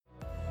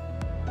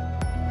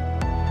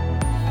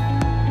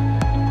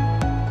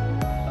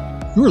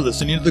You're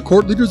listening to The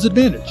Court Leader's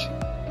Advantage,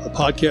 a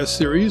podcast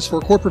series for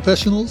court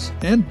professionals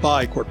and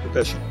by court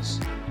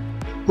professionals.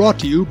 Brought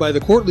to you by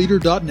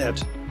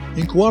thecourtleader.net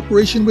in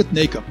cooperation with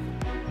NACOM,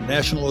 the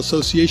National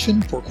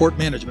Association for Court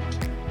Management.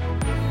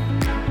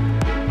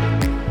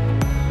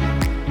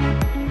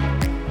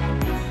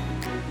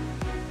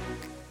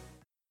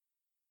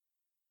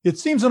 It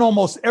seems in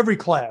almost every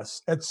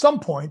class, at some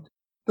point,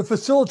 the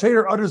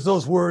facilitator utters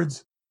those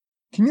words,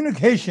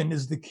 "Communication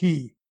is the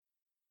key."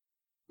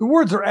 The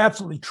words are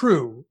absolutely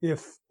true,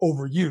 if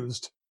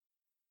overused.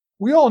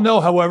 We all know,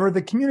 however,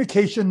 that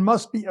communication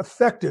must be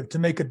effective to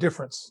make a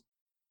difference.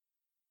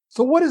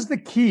 So what is the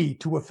key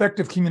to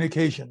effective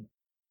communication?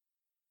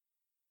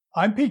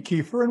 I'm Pete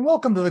Kiefer, and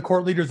welcome to the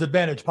Court Leader's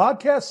Advantage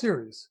podcast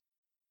series.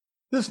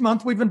 This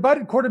month, we've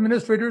invited court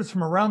administrators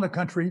from around the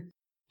country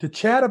to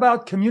chat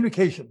about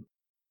communication,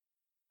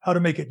 how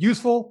to make it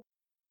useful,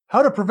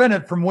 how to prevent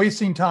it from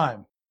wasting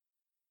time.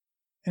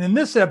 And in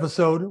this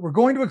episode, we're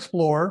going to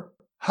explore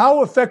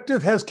how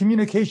effective has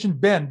communication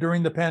been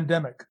during the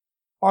pandemic?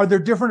 Are there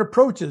different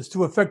approaches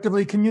to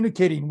effectively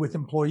communicating with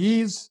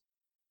employees,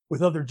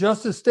 with other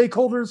justice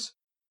stakeholders,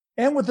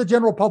 and with the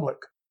general public?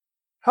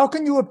 How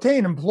can you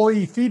obtain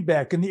employee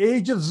feedback in the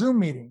age of Zoom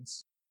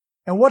meetings?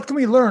 And what can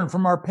we learn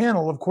from our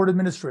panel of court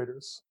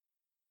administrators?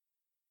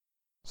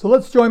 So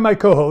let's join my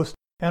co-host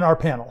and our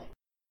panel.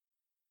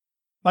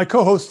 My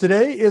co-host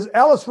today is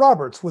Alice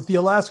Roberts with the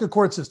Alaska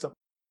Court System.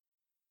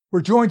 We're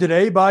joined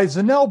today by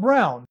Zanelle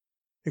Brown,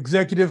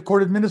 Executive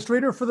Court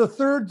Administrator for the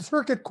Third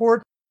Circuit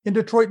Court in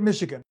Detroit,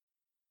 Michigan.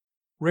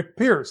 Rick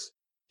Pierce,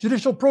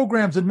 Judicial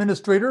Programs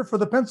Administrator for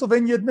the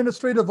Pennsylvania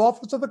Administrative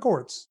Office of the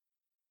Courts.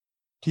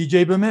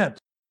 TJ Bement,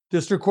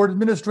 District Court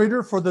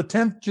Administrator for the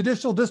 10th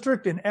Judicial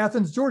District in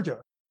Athens, Georgia.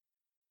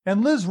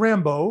 And Liz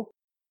Rambo,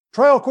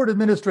 Trial Court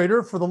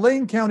Administrator for the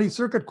Lane County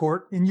Circuit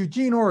Court in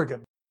Eugene,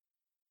 Oregon.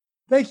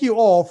 Thank you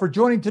all for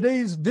joining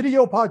today's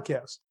video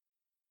podcast.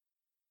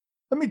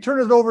 Let me turn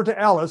it over to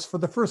Alice for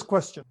the first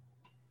question.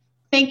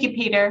 Thank you,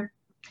 Peter.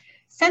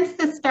 Since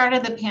the start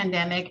of the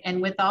pandemic and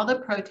with all the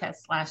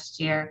protests last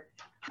year,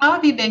 how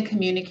have you been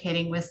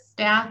communicating with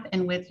staff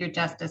and with your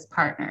justice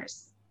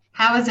partners?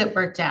 How has it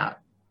worked out?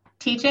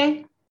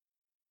 TJ?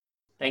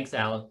 Thanks,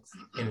 Alex.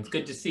 And it's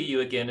good to see you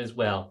again as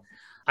well.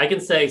 I can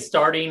say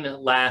starting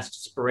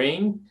last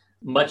spring,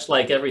 much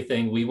like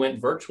everything, we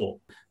went virtual.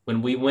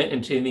 When we went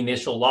into the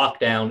initial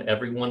lockdown,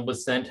 everyone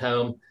was sent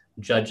home,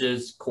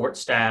 judges, court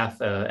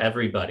staff,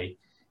 everybody.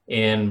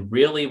 And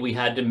really, we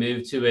had to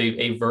move to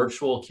a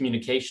virtual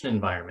communication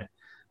environment.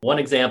 One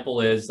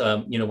example is,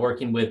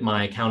 working with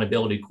my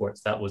accountability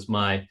courts. That was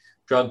my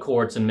drug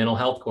courts and mental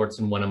health courts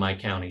in one of my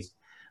counties.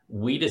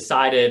 We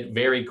decided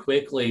very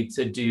quickly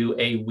to do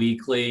a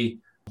weekly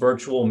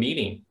virtual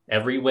meeting.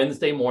 Every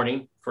Wednesday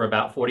morning for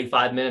about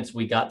 45 minutes,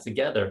 we got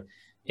together.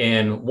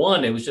 And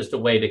one, it was just a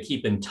way to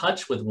keep in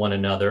touch with one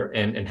another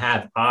and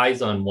have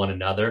eyes on one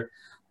another.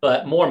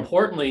 But more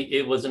importantly,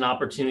 it was an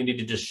opportunity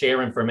to just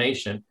share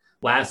information.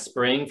 Last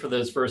spring, for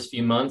those first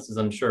few months, as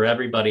I'm sure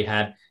everybody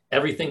had,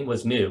 everything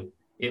was new.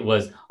 It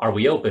was, are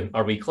we open?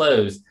 Are we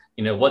closed?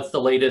 What's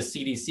the latest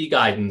CDC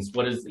guidance?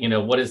 What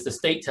is the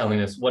state telling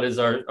us? What is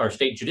our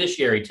state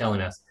judiciary telling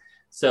us?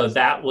 So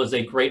that was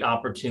a great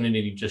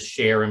opportunity to just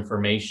share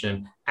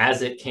information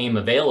as it came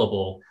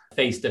available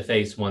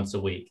face-to-face once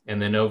a week.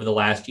 And then over the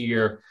last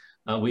year,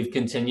 we've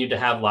continued to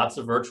have lots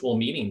of virtual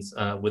meetings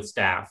with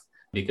staff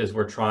because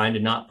we're trying to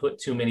not put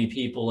too many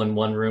people in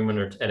one room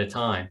at a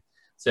time.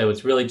 So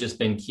it's really just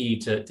been key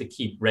to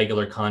keep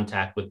regular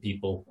contact with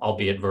people,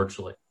 albeit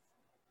virtually.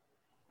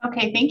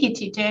 Okay, thank you,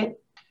 TJ.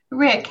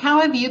 Rick, how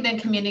have you been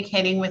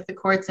communicating with the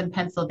courts in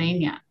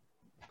Pennsylvania?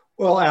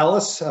 Well,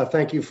 Alice,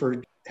 thank you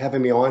for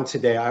having me on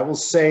today. I will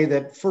say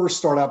that first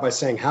start out by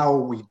saying how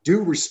we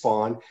do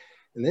respond,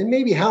 and then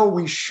maybe how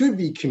we should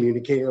be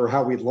communicating or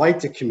how we'd like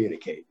to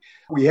communicate.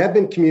 We have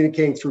been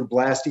communicating through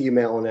blast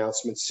email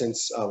announcements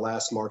since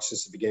last March,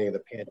 since the beginning of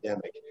the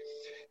pandemic,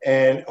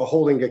 and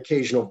holding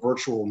occasional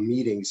virtual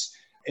meetings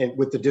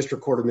with the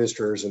district court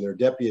administrators and their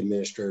deputy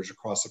administrators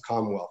across the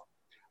Commonwealth.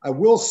 I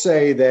will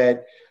say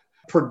that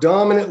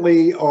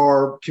predominantly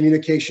our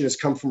communication has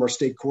come from our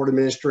state court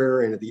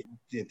administrator, and at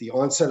the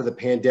onset of the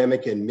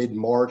pandemic in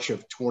mid-March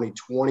of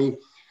 2020,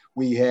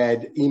 we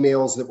had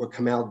emails that would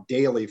come out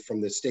daily from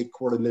the state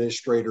court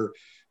administrator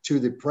to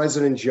the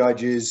president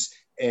judges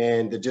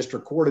and the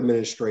district court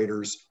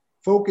administrators,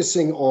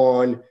 focusing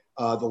on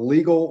the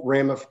legal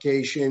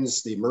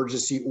ramifications, the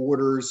emergency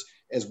orders,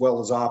 as well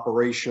as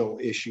operational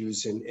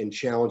issues and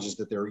challenges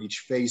that they're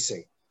each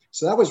facing.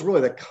 So that was really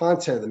the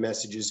content of the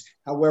messages.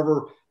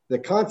 However, the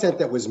content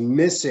that was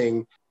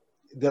missing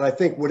that I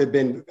think would have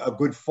been a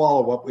good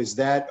follow-up is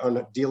that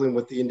on dealing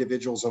with the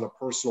individuals on a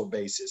personal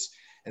basis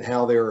and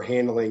how they're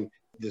handling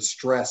the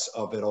stress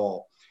of it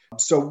all.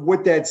 So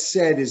with that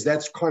said,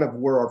 that's kind of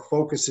where our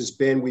focus has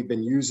been. We've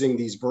been using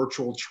these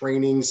virtual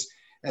trainings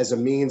as a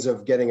means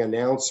of getting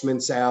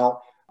announcements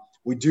out.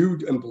 We do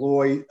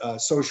employ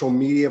social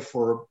media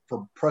for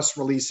press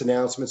release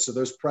announcements, so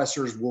those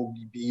pressers will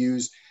be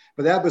used.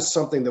 But that was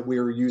something that we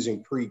were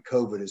using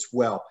pre-COVID as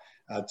well.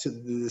 To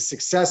the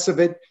success of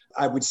it,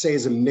 I would say,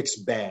 is a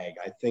mixed bag.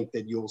 I think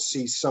that you'll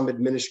see some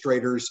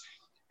administrators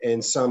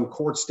and some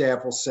court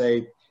staff will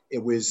say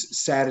it was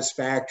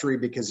satisfactory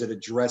because it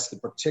addressed the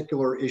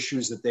particular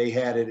issues that they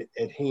had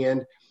at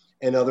hand.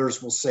 And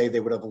others will say they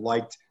would have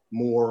liked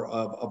more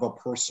of a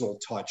personal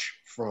touch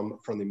from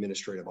the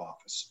administrative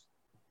office.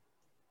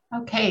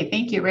 Okay,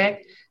 thank you,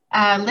 Rick.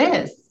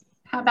 Liz,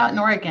 how about in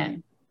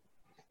Oregon?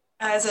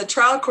 As a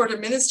trial court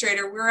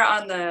administrator, we're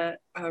on the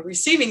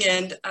receiving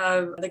end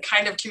of the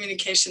kind of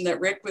communication that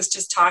Rick was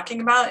just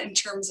talking about in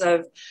terms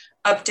of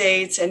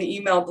updates and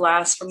email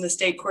blasts from the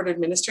state court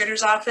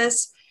administrator's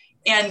office.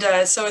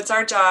 And so it's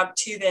our job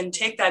to then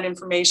take that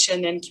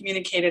information and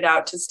communicate it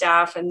out to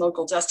staff and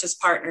local justice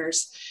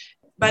partners.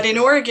 But in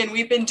Oregon,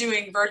 we've been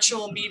doing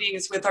virtual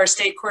meetings with our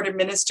state court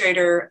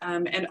administrator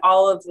and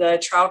all of the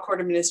trial court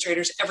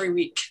administrators every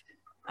week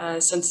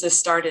since this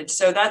started.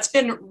 So that's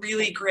been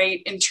really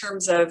great in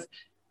terms of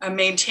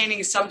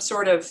maintaining some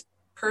sort of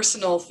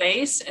personal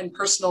face and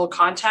personal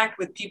contact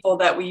with people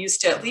that we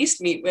used to at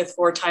least meet with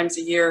 4 times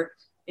a year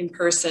in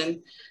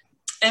person.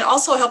 And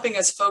also helping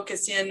us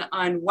focus in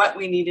on what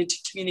we needed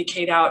to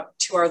communicate out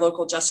to our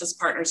local justice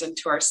partners and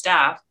to our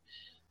staff.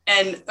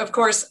 And of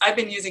course, I've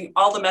been using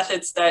all the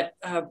methods that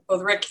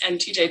both Rick and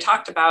TJ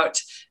talked about.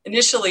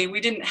 Initially, we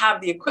didn't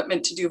have the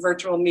equipment to do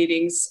virtual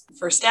meetings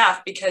for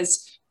staff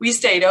because we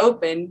stayed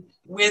open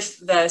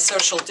with the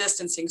social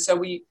distancing. So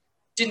we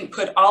didn't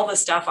put all the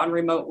stuff on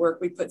remote work.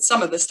 We put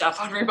some of the stuff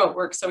on remote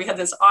work. So we had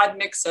this odd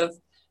mix of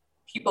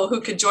people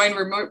who could join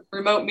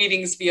remote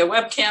meetings via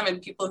webcam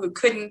and people who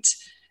couldn't.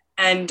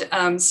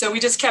 And so we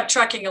just kept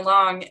trucking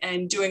along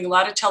and doing a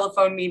lot of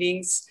telephone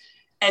meetings,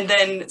 and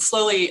then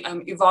slowly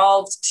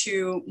evolved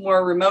to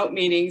more remote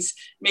meetings,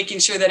 making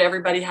sure that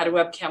everybody had a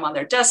webcam on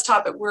their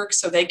desktop at work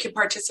so they could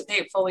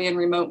participate fully in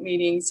remote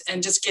meetings,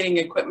 and just getting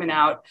equipment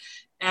out.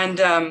 And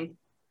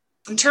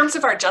in terms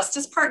of our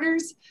justice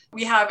partners,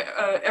 we have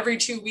every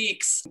 2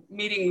 weeks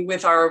meeting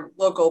with our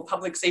local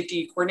public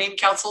safety coordinating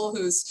council,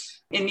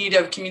 who's in need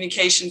of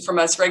communication from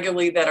us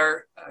regularly that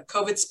are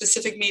COVID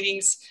specific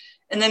meetings.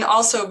 And then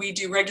also we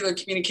do regular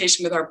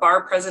communication with our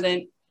bar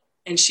president,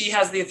 and she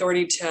has the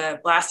authority to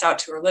blast out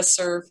to her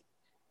listserv.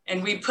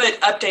 And we put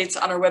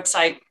updates on our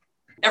website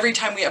every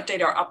time we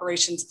update our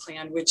operations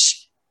plan,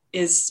 which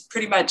is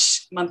pretty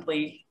much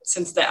monthly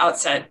since the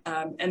outset.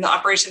 And the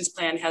operations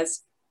plan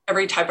has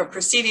every type of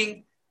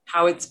proceeding,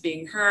 how it's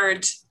being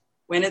heard,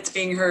 when it's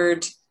being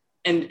heard,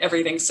 and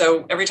everything.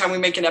 So every time we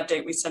make an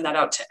update, we send that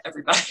out to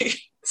everybody.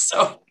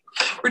 So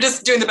we're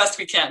just doing the best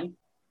we can.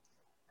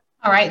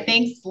 All right,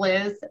 thanks,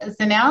 Liz.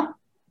 Zanelle?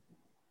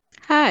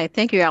 Hi,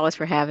 thank you, Alice,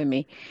 for having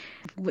me.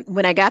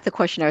 When I got the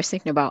question, I was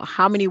thinking about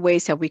how many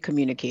ways have we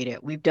communicated?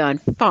 We've done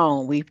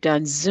phone, we've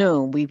done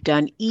Zoom, we've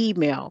done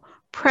email,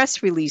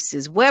 press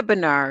releases,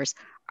 webinars,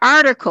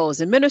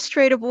 articles,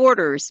 administrative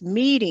orders,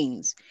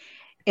 meetings,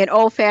 and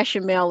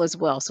old-fashioned mail as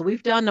well. So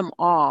we've done them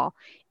all.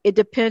 It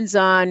depends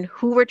on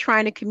who we're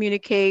trying to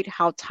communicate,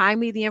 how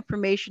timely the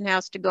information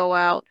has to go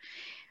out,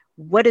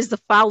 what is the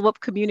follow-up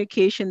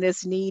communication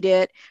that's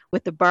needed.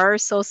 With the bar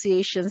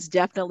associations,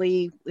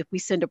 definitely, if we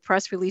send a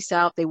press release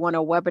out, they want a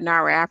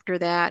webinar after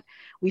that.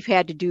 We've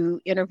had to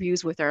do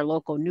interviews with our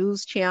local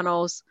news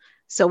channels.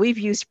 So we've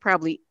used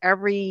probably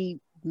every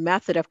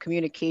method of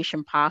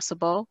communication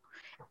possible,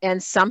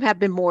 and some have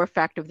been more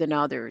effective than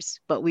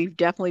others, but we've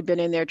definitely been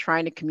in there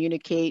trying to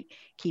communicate,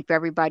 keep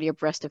everybody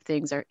abreast of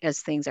things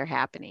as things are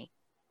happening.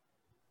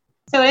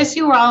 So as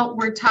you all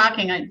were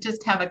talking, I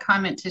just have a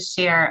comment to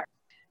share.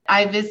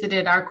 I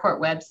visited our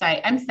court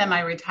website. I'm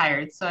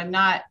semi-retired, so I'm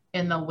not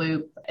in the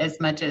loop as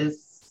much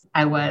as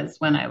I was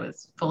when I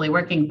was fully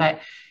working. But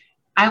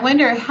I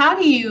wonder, how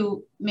do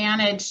you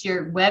manage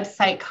your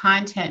website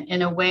content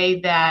in a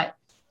way that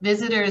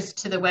visitors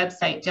to the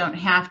website don't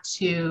have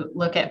to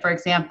look at, for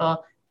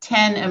example,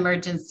 10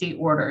 emergency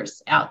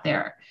orders out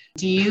there?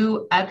 Do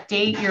you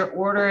update your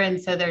order and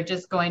so they're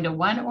just going to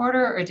one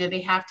order, or do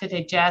they have to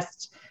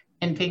digest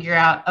and figure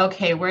out,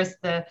 okay, where's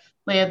the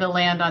lay of the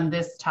land on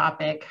this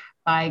topic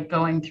by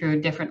going through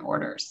different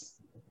orders?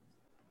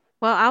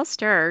 Well, I'll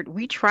start.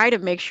 We try to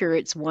make sure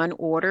it's one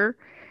order,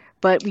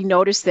 but we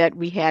noticed that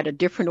we had a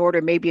different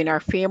order maybe in our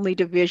family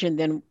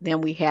division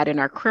than we had in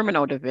our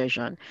criminal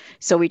division.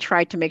 So we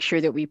tried to make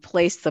sure that we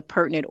placed the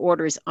pertinent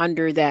orders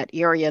under that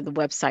area of the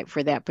website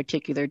for that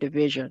particular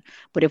division.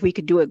 But if we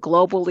could do it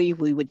globally,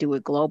 we would do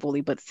it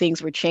globally, but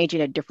things were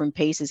changing at different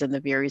paces in the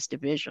various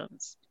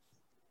divisions.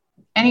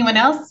 Anyone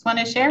else want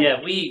to share?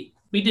 Yeah, we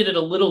did it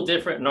a little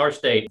different in our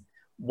state.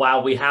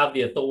 While we have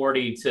the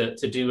authority to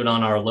do it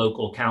on our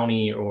local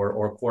county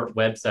or court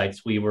websites,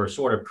 we were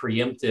sort of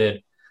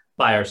preempted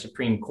by our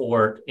Supreme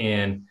Court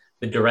in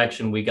the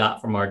direction we got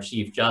from our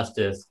Chief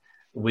Justice,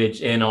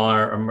 which in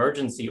our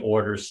emergency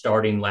orders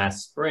starting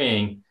last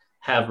spring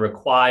have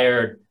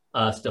required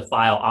us to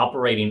file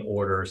operating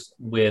orders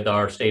with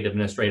our state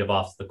administrative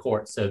office of the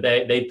court. So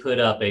they put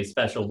up a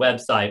special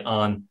website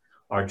on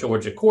our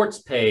Georgia courts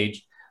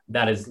page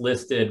that is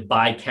listed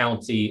by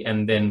county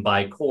and then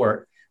by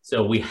court,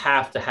 So we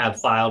have to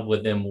have filed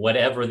with them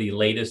whatever the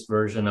latest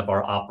version of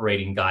our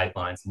operating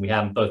guidelines. And we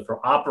have them both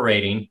for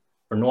operating,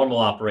 for normal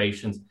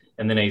operations,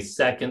 and then a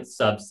second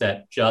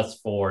subset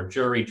just for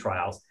jury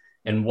trials.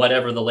 And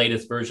whatever the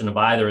latest version of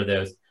either of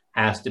those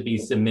has to be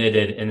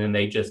submitted, and then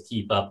they just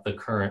keep up the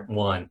current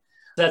one.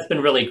 So that's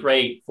been really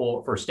great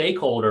for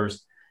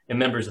stakeholders and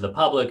members of the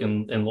public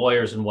and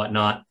lawyers and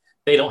whatnot.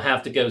 They don't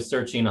have to go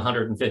searching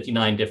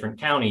 159 different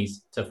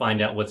counties to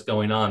find out what's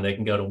going on. They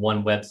can go to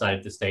one website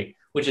of the state,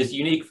 which is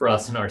unique for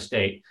us in our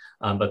state,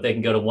 but they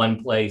can go to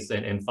one place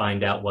and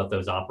find out what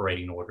those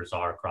operating orders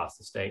are across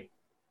the state.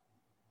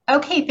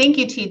 Okay, thank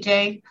you,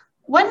 TJ.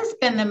 What has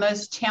been the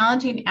most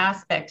challenging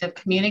aspect of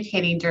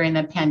communicating during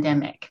the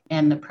pandemic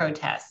and the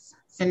protests?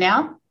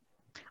 Zanelle?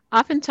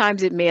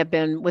 Oftentimes it may have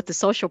been with the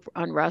social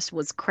unrest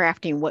was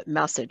crafting what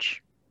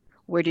message.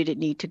 Where did it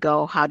need to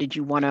go? How did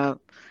you want to,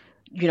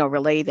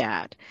 relay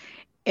that?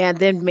 And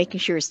then making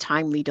sure it's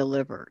timely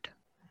delivered.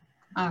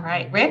 All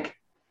right, Rick?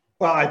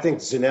 Well, I think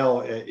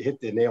Zanelle hit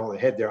the nail on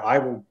the head there. I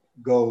will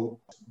go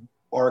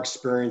our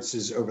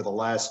experiences over the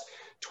last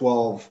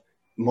 12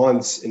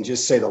 months and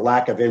just say the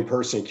lack of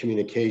in-person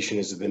communication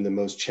has been the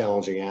most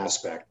challenging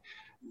aspect.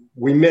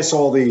 We miss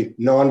all the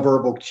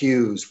nonverbal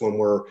cues when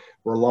we're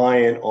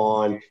reliant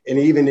on, and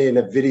even in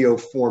a video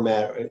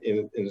format,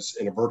 in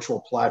a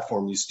virtual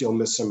platform, you still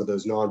miss some of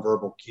those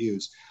nonverbal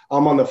cues.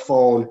 I'm on the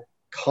phone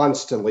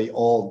constantly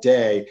all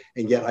day,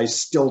 and yet I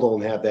still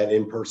don't have that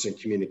in-person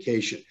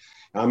communication.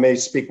 I may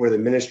speak with an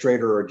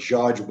administrator or a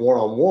judge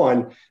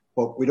one-on-one,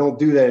 but we don't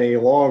do that any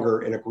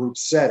longer in a group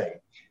setting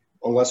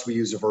unless we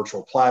use a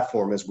virtual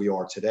platform as we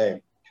are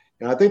today.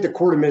 And I think the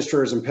court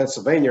administrators in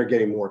Pennsylvania are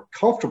getting more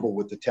comfortable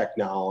with the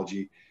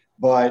technology,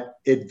 but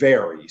it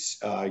varies,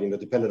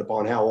 depending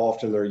upon how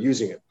often they're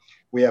using it.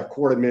 We have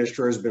court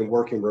administrators who've been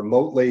working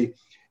remotely,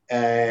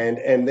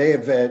 and they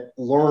have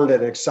learned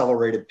at an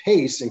accelerated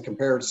pace in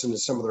comparison to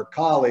some of their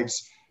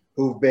colleagues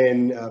who've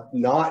been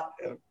not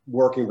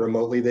working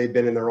remotely. They've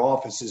been in their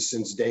offices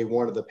since day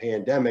one of the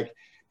pandemic,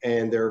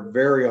 and they're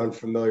very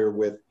unfamiliar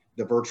with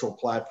the virtual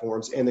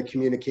platforms and the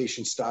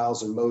communication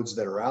styles and modes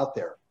that are out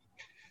there.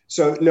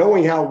 So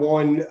knowing how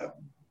one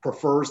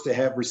prefers to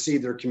have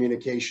received their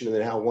communication and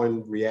then how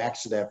one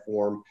reacts to that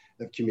form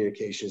of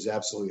communication is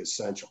absolutely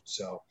essential.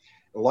 So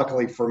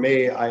luckily for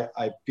me,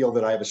 I feel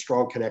that I have a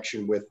strong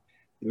connection with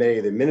many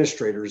of the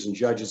administrators and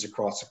judges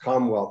across the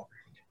Commonwealth,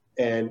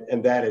 and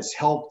that has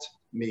helped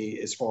me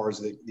as far as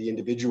the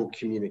individual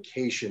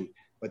communication,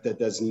 but that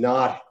does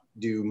not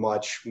do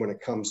much when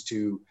it comes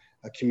to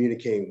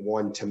communicating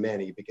one to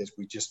many, because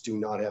we just do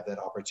not have that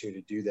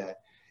opportunity to do that,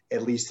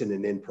 at least in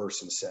an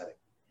in-person setting.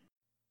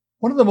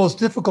 One of the most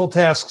difficult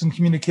tasks in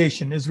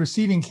communication is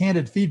receiving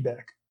candid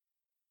feedback.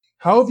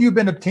 How have you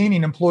been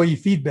obtaining employee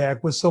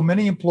feedback with so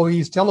many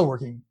employees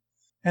teleworking?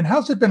 And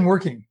how's it been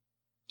working?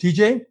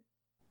 TJ?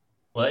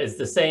 Well, as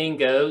the saying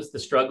goes, the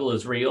struggle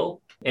is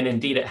real, and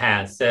indeed it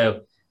has.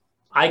 So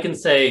I can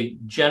say,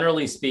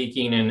 generally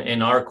speaking,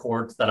 in our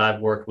courts that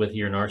I've worked with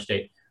here in our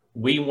state,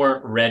 we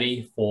weren't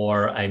ready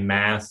for a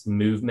mass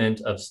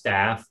movement of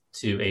staff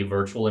to a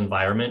virtual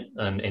environment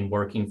and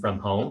working from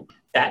home.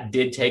 That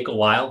did take a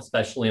while,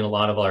 especially in a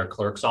lot of our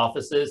clerks'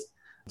 offices,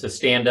 to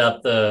stand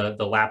up the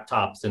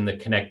laptops and the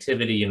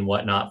connectivity and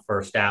whatnot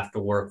for staff to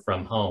work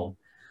from home.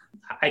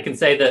 I can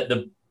say that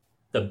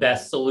the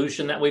best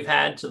solution that we've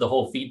had to the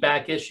whole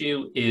feedback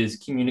issue is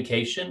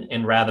communication,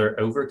 and rather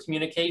over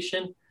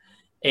communication.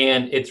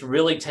 And it's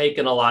really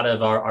taken a lot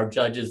of our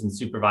judges and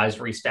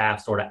supervisory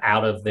staff sort of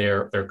out of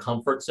their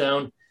comfort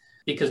zone,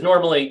 because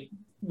normally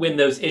when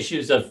those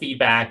issues of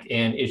feedback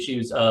and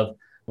issues of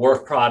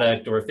work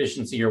product or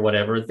efficiency or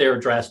whatever, they're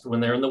addressed when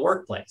they're in the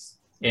workplace.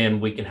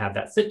 And we can have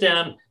that sit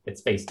down,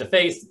 it's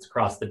face-to-face, it's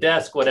across the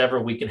desk, whatever,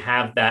 we can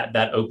have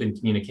that open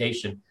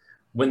communication.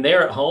 When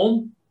they're at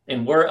home,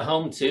 and we're at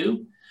home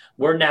too,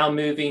 we're now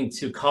moving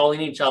to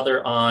calling each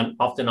other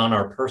often on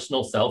our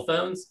personal cell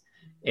phones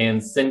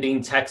and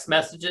sending text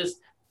messages,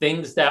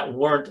 things that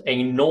weren't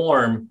a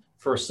norm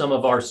for some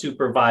of our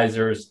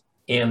supervisors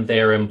and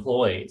their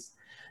employees.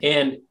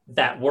 And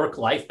that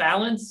work-life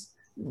balance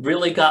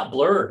really got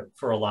blurred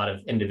for a lot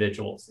of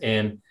individuals.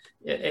 And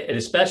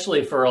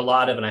especially for a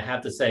lot of, and I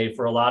have to say,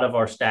 for a lot of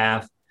our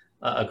staff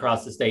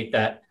across the state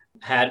that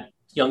had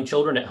young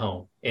children at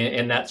home,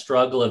 and that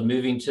struggle of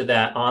moving to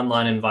that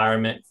online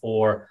environment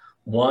for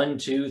 1,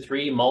 2,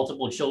 3,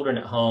 multiple children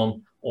at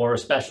home, or a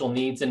special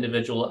needs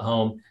individual at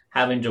home,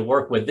 having to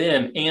work with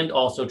them and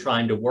also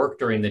trying to work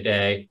during the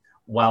day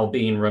while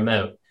being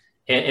remote.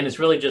 And it's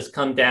really just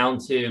come down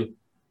to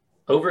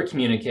over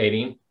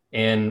communicating.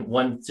 And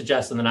one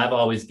suggestion that I've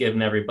always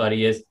given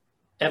everybody is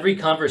every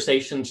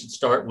conversation should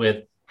start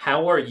with,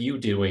 how are you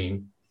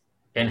doing?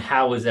 And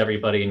how is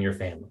everybody in your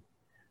family?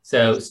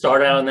 So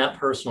start out on that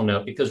personal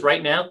note, because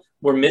right now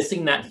we're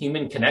missing that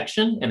human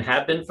connection and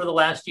have been for the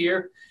last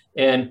year.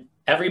 And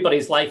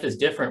everybody's life is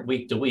different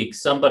week to week.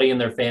 Somebody in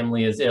their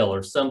family is ill,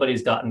 or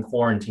somebody's gotten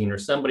quarantined, or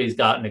somebody's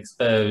gotten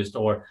exposed,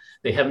 or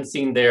they haven't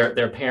seen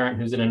their parent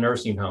who's in a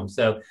nursing home.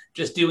 So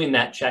just doing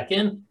that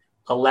check-in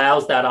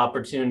allows that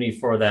opportunity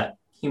for that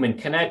human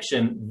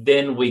connection,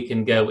 then we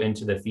can go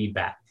into the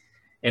feedback.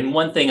 And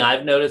one thing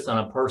I've noticed on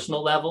a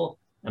personal level,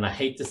 and I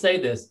hate to say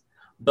this,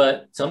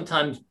 but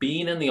sometimes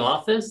being in the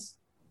office,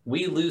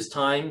 we lose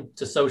time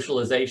to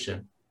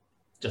socialization.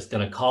 Just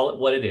going to call it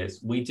what it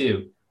is. We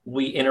do.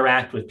 We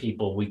interact with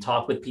people. We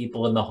talk with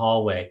people in the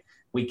hallway.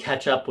 We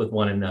catch up with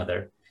one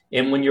another.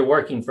 And when you're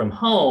working from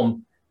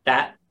home,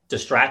 that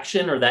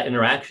distraction or that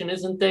interaction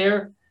isn't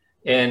there.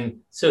 And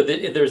so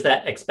there's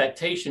that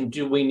expectation,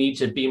 do we need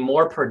to be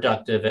more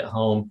productive at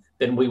home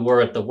than we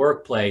were at the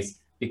workplace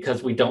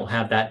because we don't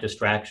have that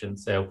distraction?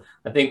 So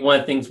I think one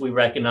of the things we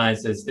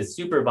recognize as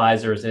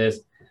supervisors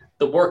is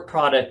the work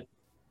product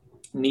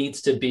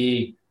needs to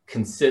be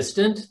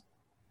consistent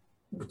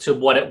to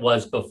what it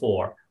was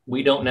before.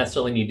 We don't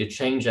necessarily need to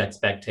change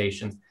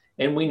expectations,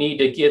 and we need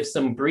to give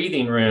some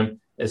breathing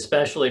room,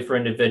 especially for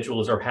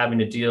individuals who are having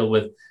to deal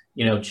with,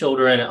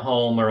 children at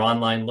home or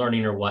online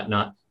learning or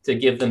whatnot, to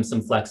give them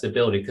some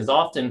flexibility. Because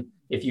often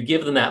if you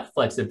give them that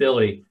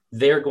flexibility,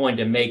 they're going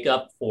to make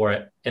up for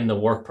it in the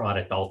work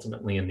product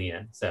ultimately in the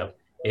end. So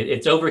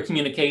it's over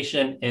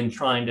communication and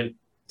trying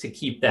to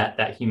keep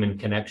that human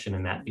connection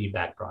in that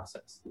feedback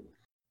process.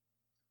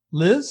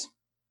 Liz?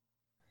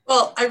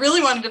 Well, I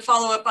really wanted to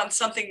follow up on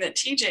something that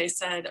TJ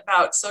said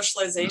about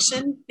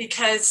socialization,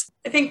 because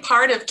I think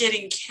part of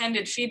getting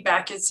candid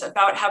feedback is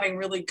about having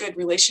really good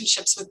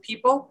relationships with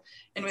people.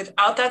 And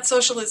without that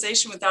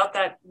socialization, without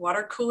that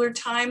water cooler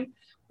time,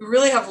 we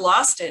really have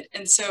lost it.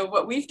 And so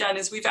what we've done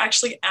is we've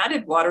actually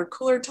added water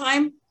cooler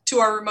time to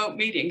our remote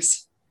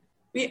meetings.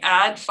 We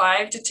add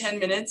 5 to 10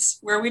 minutes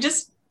where we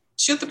just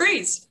shoot the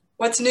breeze.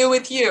 What's new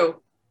with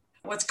you?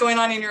 What's going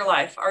on in your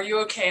life? Are you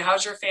okay?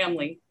 How's your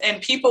family?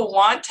 And people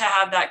want to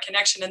have that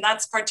connection. And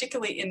that's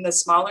particularly in the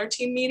smaller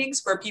team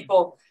meetings where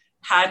people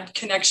had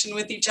connection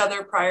with each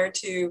other prior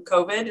to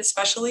COVID,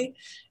 especially.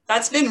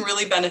 That's been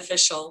really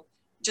beneficial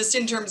just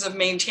in terms of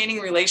maintaining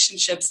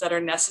relationships that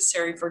are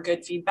necessary for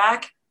good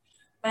feedback.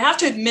 I have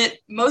to admit,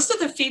 most of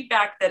the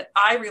feedback that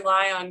I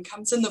rely on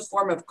comes in the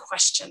form of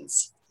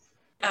questions.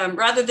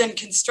 Rather than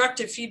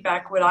constructive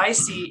feedback, what I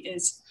see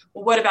is,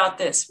 well, what about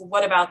this? Well,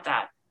 what about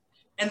that?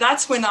 And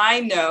that's when I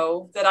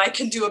know that I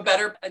can do a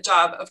better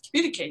job of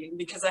communicating,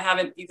 because I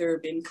haven't either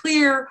been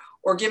clear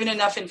or given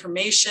enough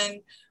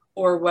information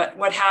or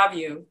what have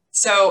you.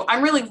 So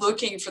I'm really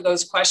looking for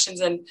those questions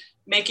and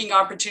making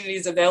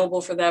opportunities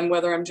available for them,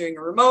 whether I'm doing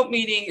a remote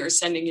meeting or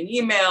sending an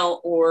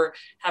email or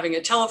having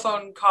a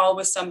telephone call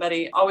with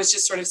somebody, always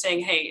just sort of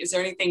saying, hey, is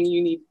there anything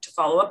you need to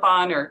follow up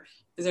on? Or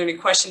is there any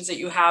questions that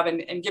you have?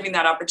 And giving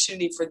that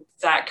opportunity for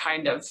that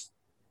kind of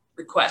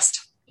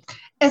request.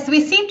 As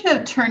we seem to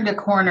have turned a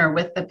corner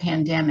with the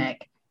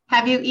pandemic,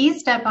 have you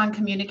eased up on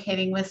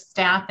communicating with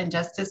staff and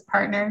justice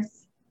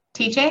partners?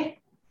 TJ?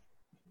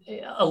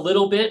 A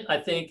little bit. I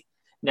think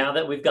now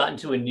that we've gotten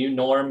to a new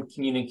norm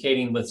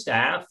communicating with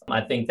staff,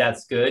 I think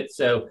that's good.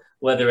 So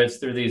whether it's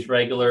through these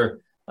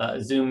regular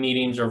Zoom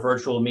meetings or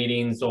virtual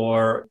meetings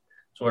or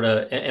sort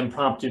of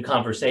impromptu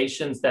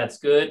conversations, that's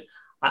good.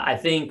 I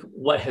think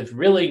what has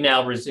really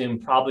now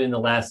resumed probably in the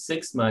last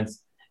 6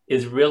 months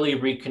is really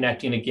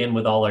reconnecting again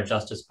with all our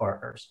justice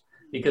partners,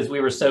 because we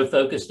were so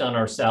focused on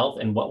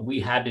ourselves and what we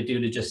had to do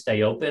to just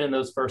stay open in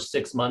those first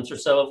 6 months or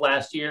so of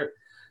last year,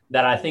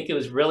 that I think it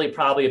was really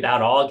probably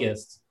about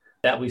August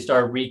that we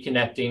started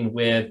reconnecting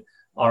with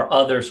our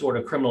other sort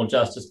of criminal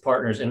justice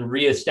partners and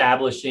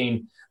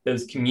reestablishing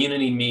those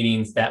community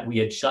meetings that we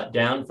had shut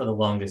down for the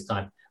longest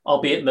time,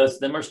 albeit most of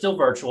them are still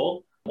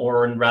virtual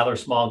or in rather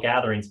small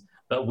gatherings,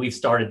 but we've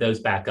started those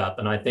back up.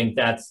 And I think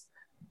that's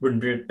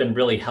been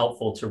really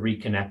helpful to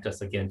reconnect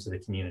us again to the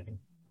community.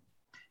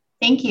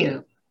 Thank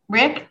you.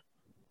 Rick?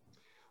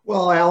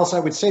 Well, Alice, I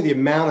would say the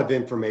amount of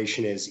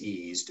information has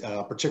eased,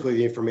 particularly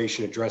the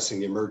information addressing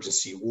the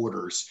emergency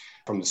orders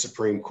from the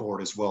Supreme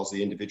Court, as well as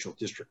the individual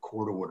district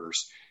court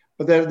orders.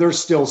 But there's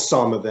still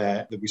some of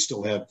that we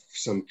still have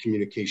some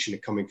communication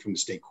coming from the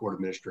state court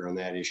administrator on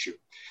that issue.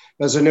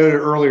 As I noted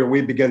earlier,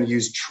 we've begun to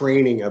use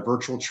training,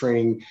 virtual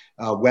training,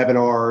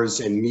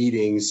 webinars and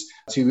meetings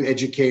to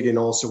educate and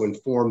also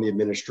inform the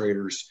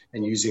administrators,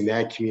 and using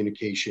that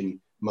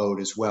communication mode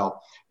as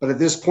well. But at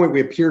this point,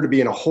 we appear to be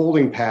in a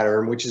holding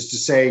pattern, which is to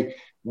say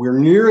we're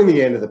nearing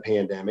the end of the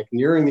pandemic,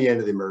 nearing the end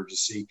of the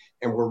emergency,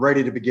 and we're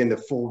ready to begin the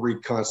full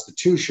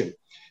reconstitution.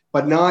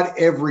 But not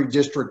every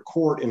district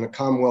court in the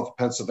Commonwealth of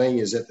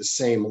Pennsylvania is at the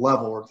same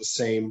level or at the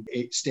same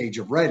stage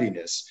of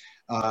readiness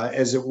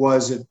as it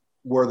was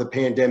where the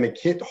pandemic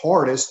hit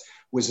hardest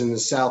was in the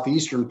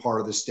southeastern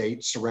part of the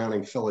state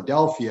surrounding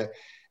Philadelphia.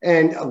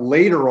 And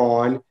later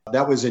on,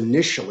 that was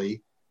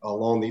initially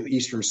along the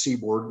eastern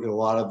seaboard. A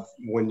lot of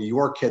when New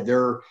York had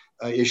their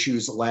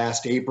issues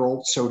last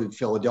April, so did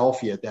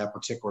Philadelphia at that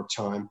particular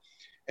time.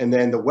 And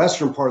then the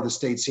western part of the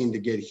state seemed to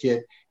get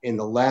hit in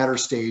the latter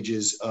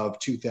stages of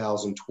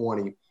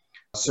 2020.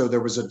 So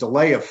there was a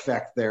delay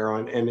effect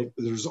there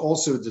there's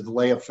also the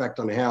delay effect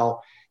on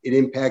how it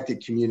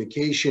impacted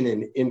communication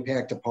and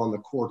impact upon the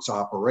court's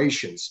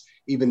operations,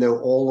 even though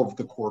all of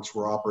the courts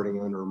were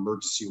operating under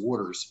emergency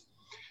orders.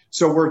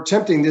 So we're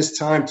attempting this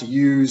time to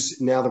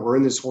use, now that we're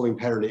in this holding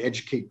pattern, to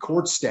educate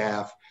court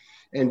staff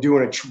and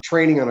doing a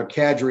training on a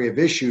cadre of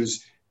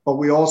issues. But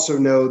we also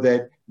know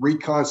that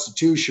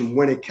reconstitution,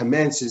 when it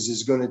commences,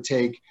 is going to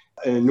take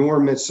an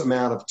enormous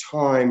amount of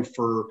time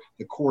for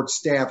the court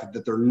staff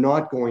that they're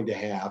not going to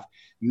have.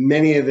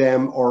 Many of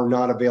them are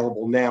not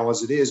available now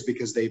as it is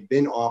because they've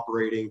been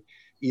operating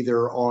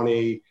either on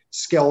a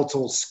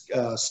skeletal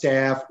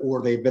staff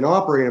or they've been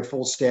operating at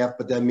full staff,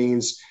 but that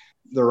means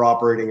they're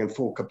operating in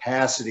full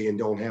capacity and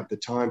don't have the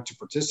time to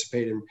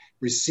participate and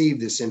receive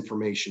this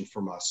information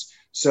from us.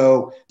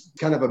 So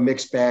kind of a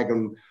mixed bag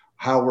on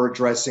how we're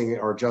addressing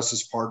our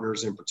justice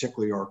partners and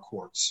particularly our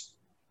courts.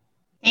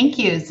 Thank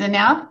you.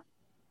 Zanelle?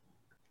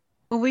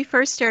 When we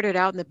first started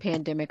out in the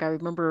pandemic, I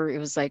remember it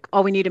was like,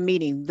 oh, we need a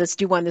meeting. Let's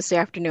do one this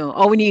afternoon.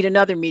 Oh, we need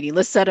another meeting.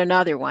 Let's set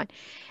another one.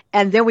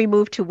 And then we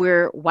moved to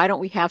where, why don't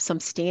we have some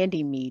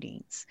standing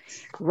meetings?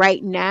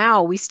 Right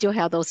now, we still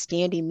have those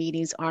standing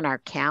meetings on our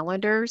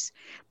calendars,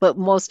 but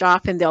most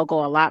often they'll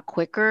go a lot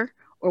quicker,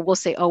 or we'll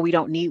say, oh, we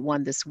don't need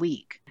one this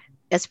week.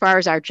 As far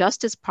as our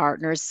justice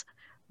partners,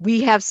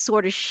 we have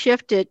sort of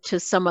shifted to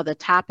some of the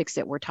topics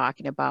that we're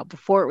talking about.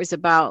 Before it was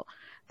about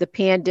the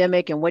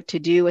pandemic and what to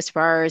do as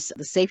far as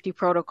the safety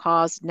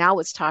protocols. Now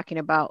it's talking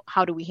about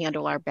how do we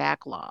handle our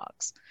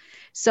backlogs.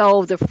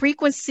 So the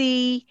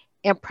frequency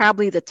and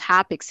probably the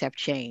topics have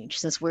changed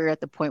since we're at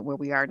the point where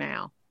we are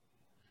now.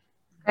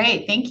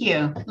 Great, thank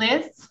you.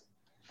 Liz?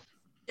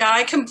 Yeah,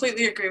 I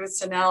completely agree with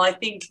Zanelle. I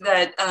think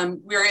that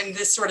we're in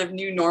this sort of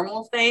new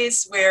normal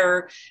phase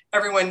where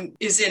everyone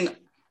is in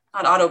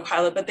on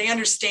autopilot, but they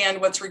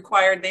understand what's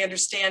required. They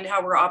understand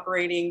how we're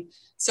operating.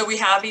 So we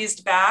have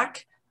eased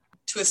back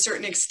to a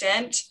certain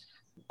extent.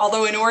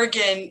 Although in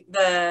Oregon,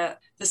 the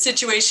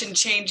situation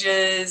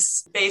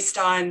changes based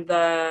on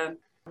the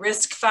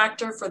risk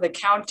factor for the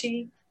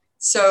county.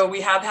 So we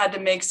have had to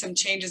make some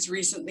changes,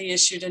 recently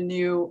issued a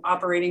new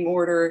operating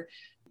order,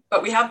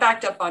 but we have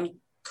backed up on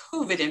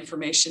COVID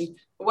information.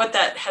 But what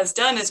that has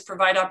done is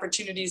provide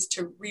opportunities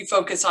to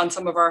refocus on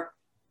some of our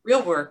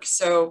real work.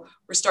 So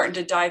we're starting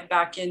to dive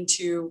back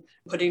into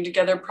putting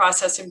together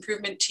process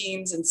improvement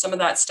teams, and some of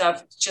that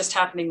stuff just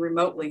happening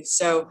remotely.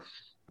 So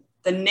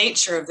the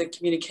nature of the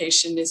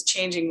communication is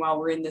changing while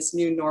we're in this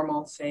new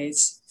normal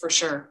phase, for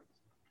sure.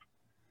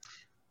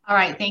 All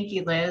right, thank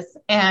you, Liz.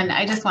 And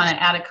I just want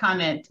to add a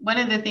comment. One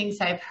of the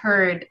things I've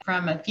heard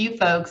from a few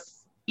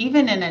folks,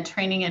 even in a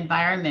training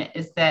environment,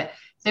 is that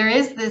there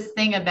is this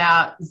thing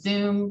about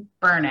Zoom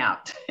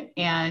burnout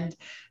and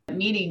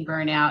meeting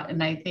burnout.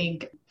 And I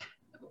think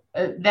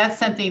that's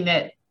something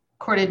that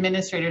court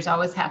administrators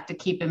always have to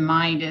keep in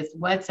mind is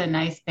what's a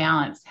nice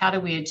balance? How do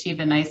we achieve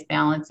a nice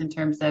balance in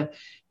terms of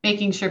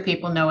making sure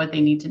people know what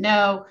they need to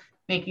know,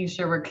 making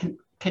sure we're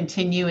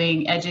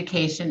continuing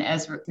education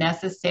as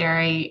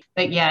necessary,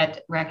 but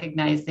yet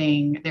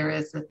recognizing there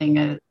is a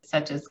thing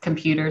such as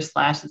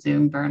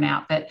computer/Zoom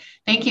burnout. But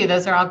thank you.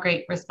 Those are all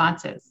great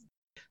responses.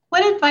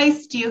 What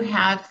advice do you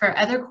have for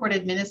other court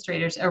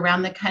administrators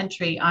around the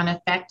country on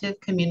effective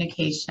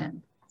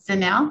communication?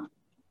 Zanelle?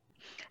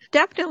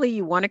 Definitely,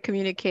 you want to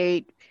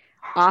communicate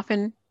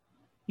often.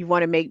 You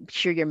want to make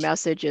sure your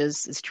message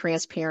is as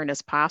transparent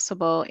as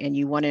possible, and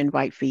you want to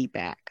invite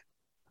feedback.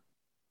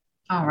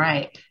 All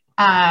right.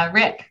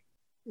 Rick?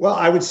 Well,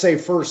 I would say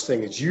first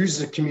thing is use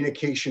the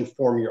communication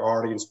form your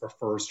audience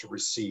prefers to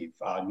receive,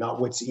 not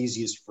what's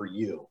easiest for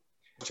you.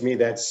 To me,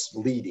 that's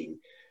leading.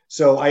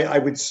 So I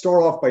would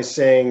start off by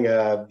saying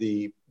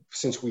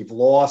since we've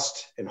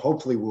lost and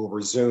hopefully we'll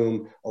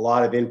resume a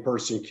lot of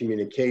in-person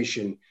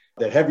communication,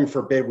 that heaven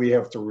forbid we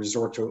have to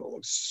resort to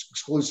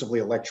exclusively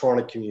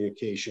electronic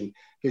communication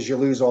because you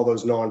lose all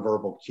those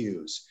nonverbal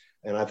cues.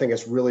 And I think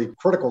it's really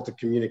critical to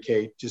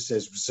communicate, just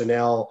as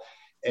Zanelle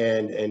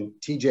and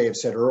TJ have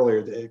said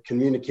earlier,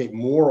 communicate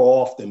more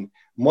often,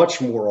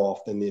 much more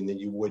often than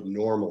you would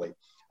normally.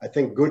 I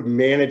think good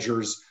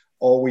managers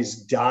always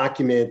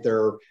document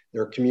their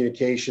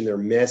communication, their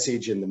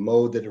message, and the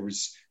mode that it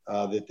was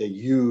that they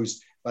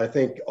used. But I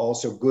think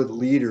also good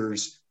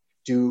leaders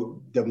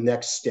do the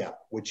next step,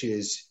 which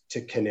is to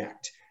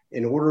connect.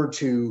 In order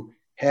to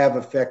have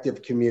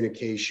effective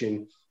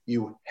communication,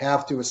 you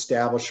have to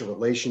establish a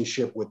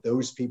relationship with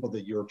those people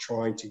that you're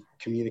trying to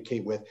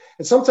communicate with.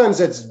 And sometimes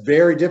that's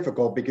very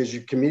difficult because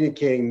you're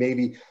communicating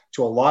maybe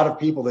to a lot of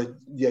people that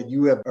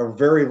you have a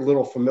very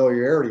little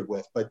familiarity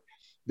with. But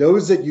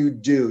those that you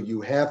do,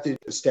 you have to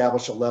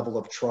establish a level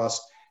of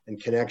trust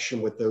and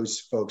connection with those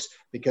folks,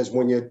 because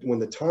when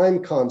the time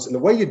comes, and the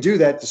way you do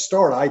that to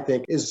start, I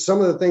think, is some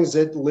of the things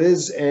that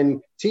Liz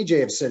and TJ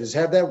have said, is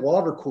have that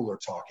water cooler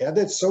talk, have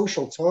that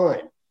social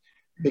time,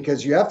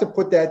 because you have to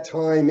put that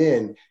time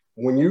in.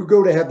 When you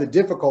go to have the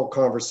difficult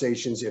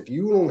conversations, if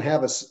you don't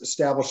have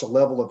established a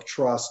level of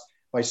trust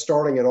by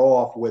starting it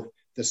off with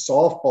the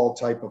softball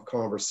type of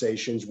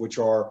conversations, which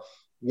are,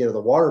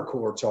 the water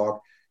cooler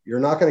talk, you're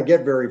not going to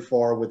get very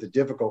far with the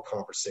difficult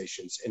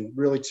conversations. And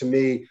really, to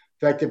me,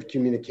 effective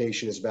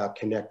communication is about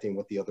connecting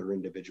with the other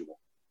individual.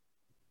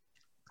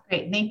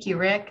 Great. Thank you,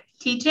 Rick.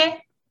 TJ? I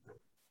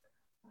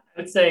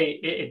would say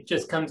it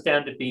just comes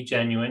down to be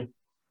genuine.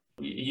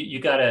 You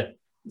got to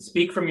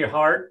speak from your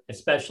heart,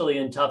 especially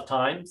in tough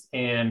times,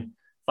 and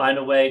find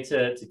a way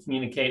to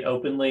communicate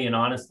openly and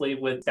honestly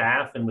with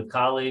staff and with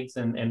colleagues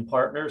and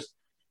partners,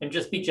 and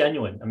just be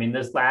genuine. I mean,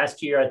 this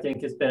last year, I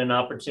think, has been an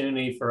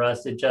opportunity for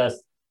us to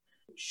just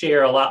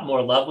share a lot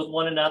more love with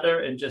one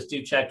another and just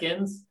do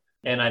check-ins.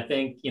 And I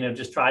think,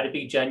 just try to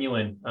be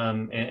genuine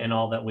in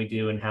all that we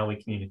do and how we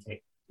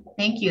communicate.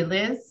 Thank you,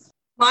 Liz.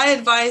 My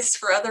advice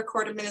for other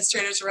court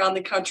administrators around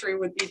the country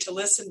would be to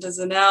listen to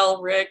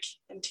Zanelle, Rick,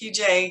 and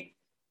TJ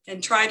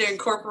and try to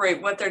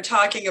incorporate what they're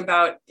talking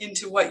about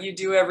into what you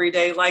do every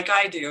day, like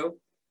I do.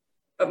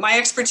 But my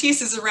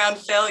expertise is around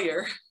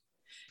failure.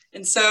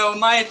 And so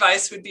my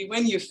advice would be,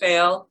 when you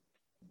fail,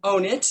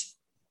 own it,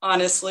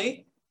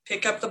 honestly,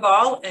 pick up the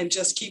ball and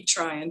just keep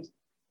trying.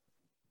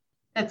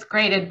 That's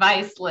great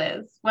advice,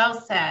 Liz.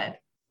 Well said.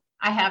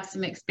 I have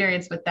some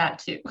experience with that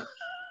too.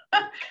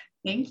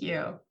 Thank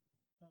you.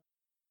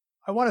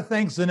 I want to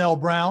thank Zanelle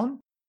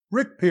Brown,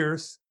 Rick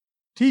Pierce,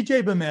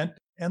 TJ Bement,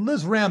 and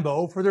Liz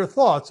Rambo for their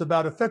thoughts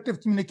about effective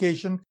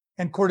communication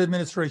and court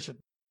administration.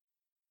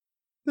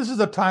 This is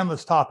a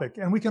timeless topic,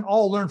 and we can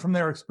all learn from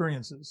their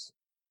experiences.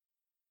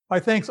 My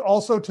thanks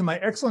also to my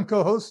excellent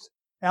co-host,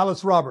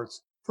 Alice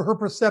Roberts, for her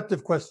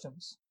perceptive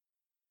questions.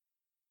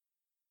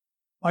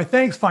 My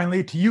thanks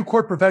finally to you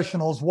court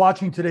professionals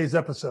watching today's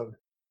episode.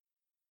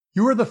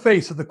 You are the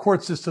face of the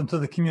court system to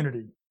the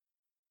community.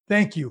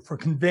 Thank you for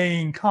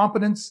conveying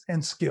competence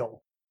and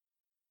skill.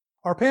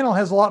 Our panel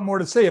has a lot more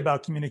to say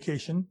about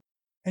communication,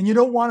 and you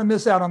don't want to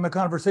miss out on the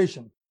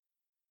conversation.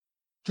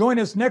 Join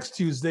us next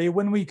Tuesday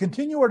when we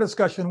continue our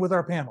discussion with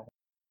our panel.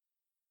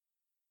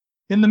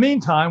 In the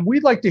meantime,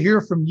 we'd like to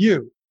hear from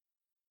you.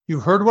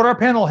 You've heard what our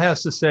panel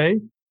has to say.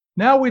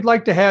 Now we'd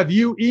like to have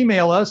you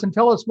email us and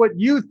tell us what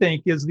you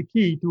think is the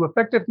key to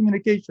effective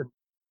communication,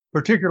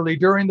 particularly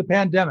during the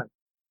pandemic.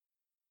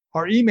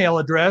 Our email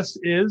address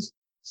is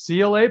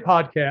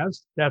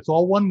CLApodcast, that's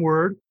all one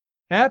word,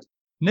 at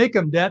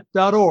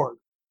NACMNet.org.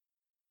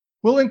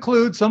 We'll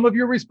include some of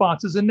your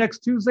responses in next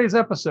Tuesday's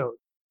episode.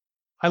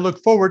 I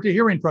look forward to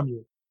hearing from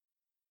you.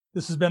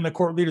 This has been the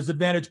Court Leaders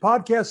Advantage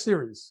podcast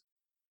series.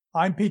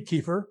 I'm Pete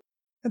Kiefer,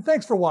 and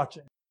thanks for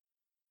watching.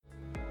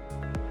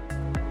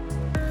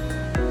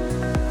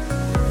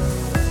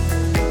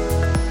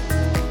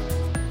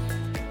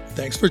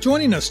 Thanks for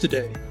joining us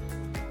today.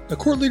 The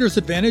Court Leaders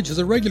Advantage is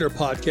a regular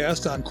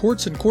podcast on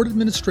courts and court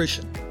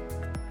administration.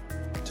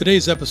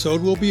 Today's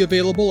episode will be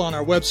available on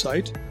our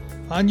website,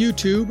 on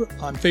YouTube,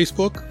 on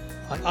Facebook,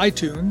 on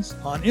iTunes,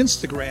 on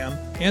Instagram,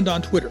 and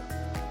on Twitter.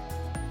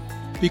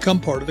 Become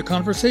part of the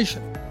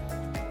conversation.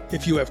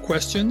 If you have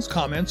questions,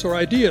 comments, or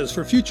ideas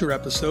for future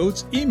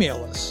episodes,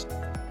 email us.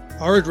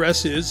 Our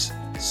address is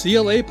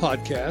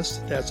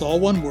CLApodcast, that's all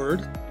one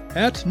word,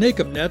 at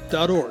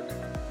NACMNet.org.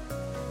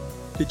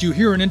 Did you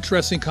hear an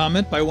interesting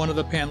comment by one of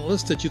the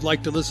panelists that you'd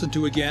like to listen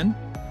to again,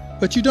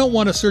 but you don't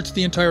want to search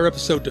the entire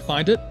episode to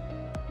find it?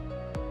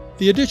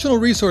 The Additional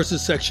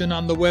Resources section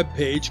on the web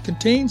page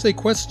contains a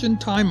question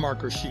time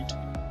marker sheet.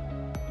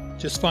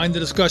 Just find the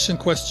discussion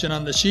question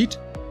on the sheet,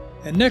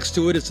 and next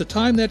to it is the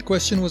time that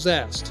question was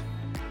asked.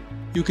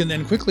 You can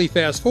then quickly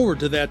fast forward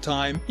to that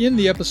time in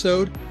the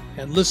episode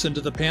and listen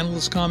to the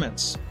panelists'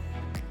 comments.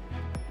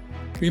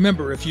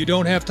 Remember, if you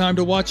don't have time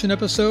to watch an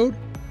episode,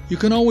 you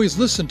can always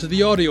listen to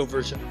the audio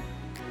version.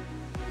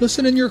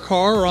 Listen in your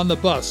car or on the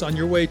bus on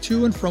your way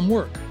to and from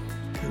work.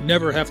 You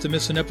never have to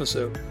miss an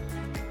episode.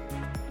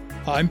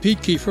 I'm Pete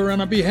Kiefer,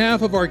 and on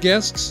behalf of our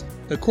guests,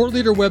 the Court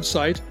Leader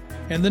website,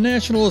 and the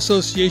National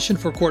Association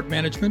for Court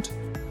Management,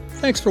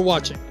 thanks for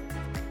watching.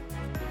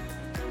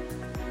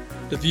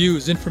 The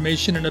views,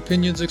 information, and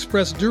opinions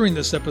expressed during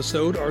this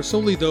episode are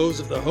solely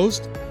those of the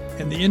host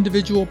and the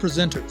individual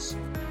presenters.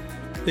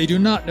 They do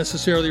not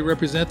necessarily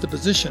represent the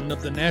position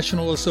of the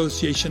National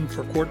Association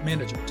for Court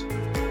Management.